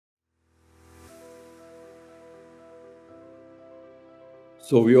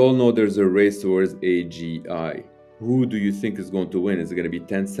So we all know there's a race towards AGI. Who do you think is going to win? Is it going to be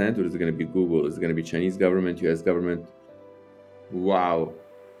Tencent, or is it going to be Google? Is it going to be Chinese government, US government? Wow.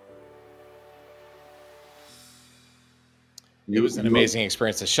 It was an amazing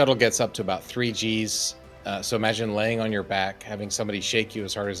experience. The shuttle gets up to about 3 Gs. So imagine laying on your back, having somebody shake you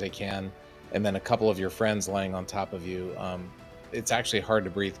as hard as they can, and then a couple of your friends laying on top of you. It's actually hard to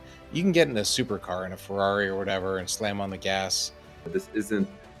breathe. You can get in a supercar, in a Ferrari or whatever, and slam on the gas. This isn't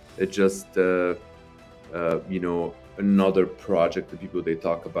just another project that people they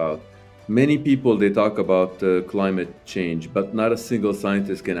talk about. Many people they talk about climate change, but not a single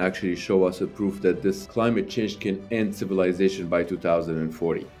scientist can actually show us a proof that this climate change can end civilization by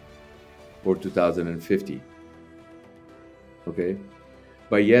 2040 or 2050. Okay,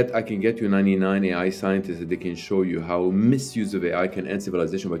 but yet I can get you 99 AI scientists that they can show you how misuse of AI can end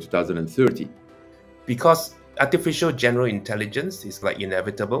civilization by 2030. Because artificial general intelligence is like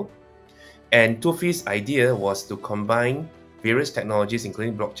inevitable. And Toufi's idea was to combine various technologies,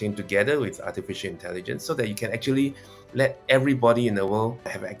 including blockchain, together with artificial intelligence so that you can actually let everybody in the world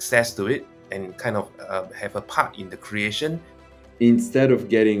have access to it and kind of have a part in the creation. Instead of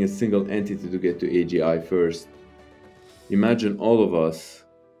getting a single entity to get to AGI first, imagine all of us,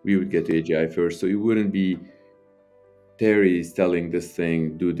 we would get to AGI first. So it wouldn't be Terry's telling this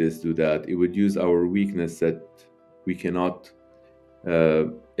thing, do this, do that. It would use our weakness that we cannot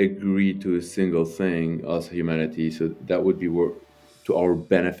agree to a single thing as humanity. So that would be to our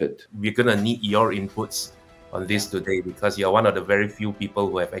benefit. We're going to need your inputs on this today because you're one of the very few people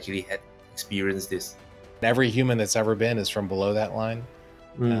who have actually experienced this. Every human that's ever been is from below that line,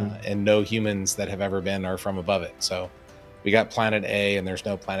 and no humans that have ever been are from above it. So we got planet A and there's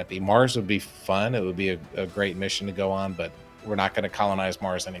no planet B. Mars would be fun. It would be a great mission to go on, but we're not going to colonize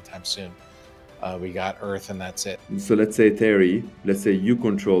Mars anytime soon. We got Earth and that's it. So let's say, Terry, let's say you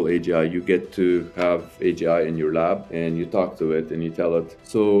control AGI. You get to have AGI in your lab and you talk to it and you tell it,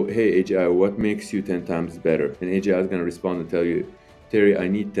 so, hey, AGI, what makes you 10 times better? And AGI is going to respond and tell you, Terry, I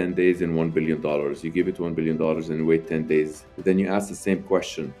need 10 days and $1 billion. You give it $1 billion and wait 10 days. Then you ask the same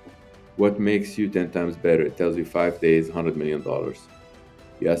question. What makes you 10 times better? It tells you 5 days, $100 million.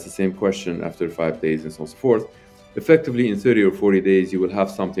 You ask the same question after 5 days and so on and so forth. Effectively, in 30 or 40 days, you will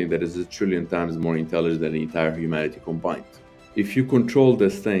have something that is 1 trillion times more intelligent than the entire humanity combined. If you control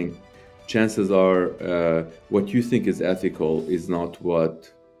this thing, chances are what you think is ethical is not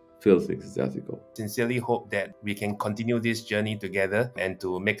what Phil thinks is ethical. Sincerely hope that we can continue this journey together and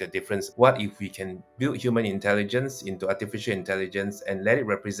to make a difference. What if we can build human intelligence into artificial intelligence and let it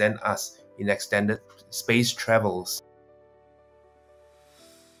represent us in extended space travels?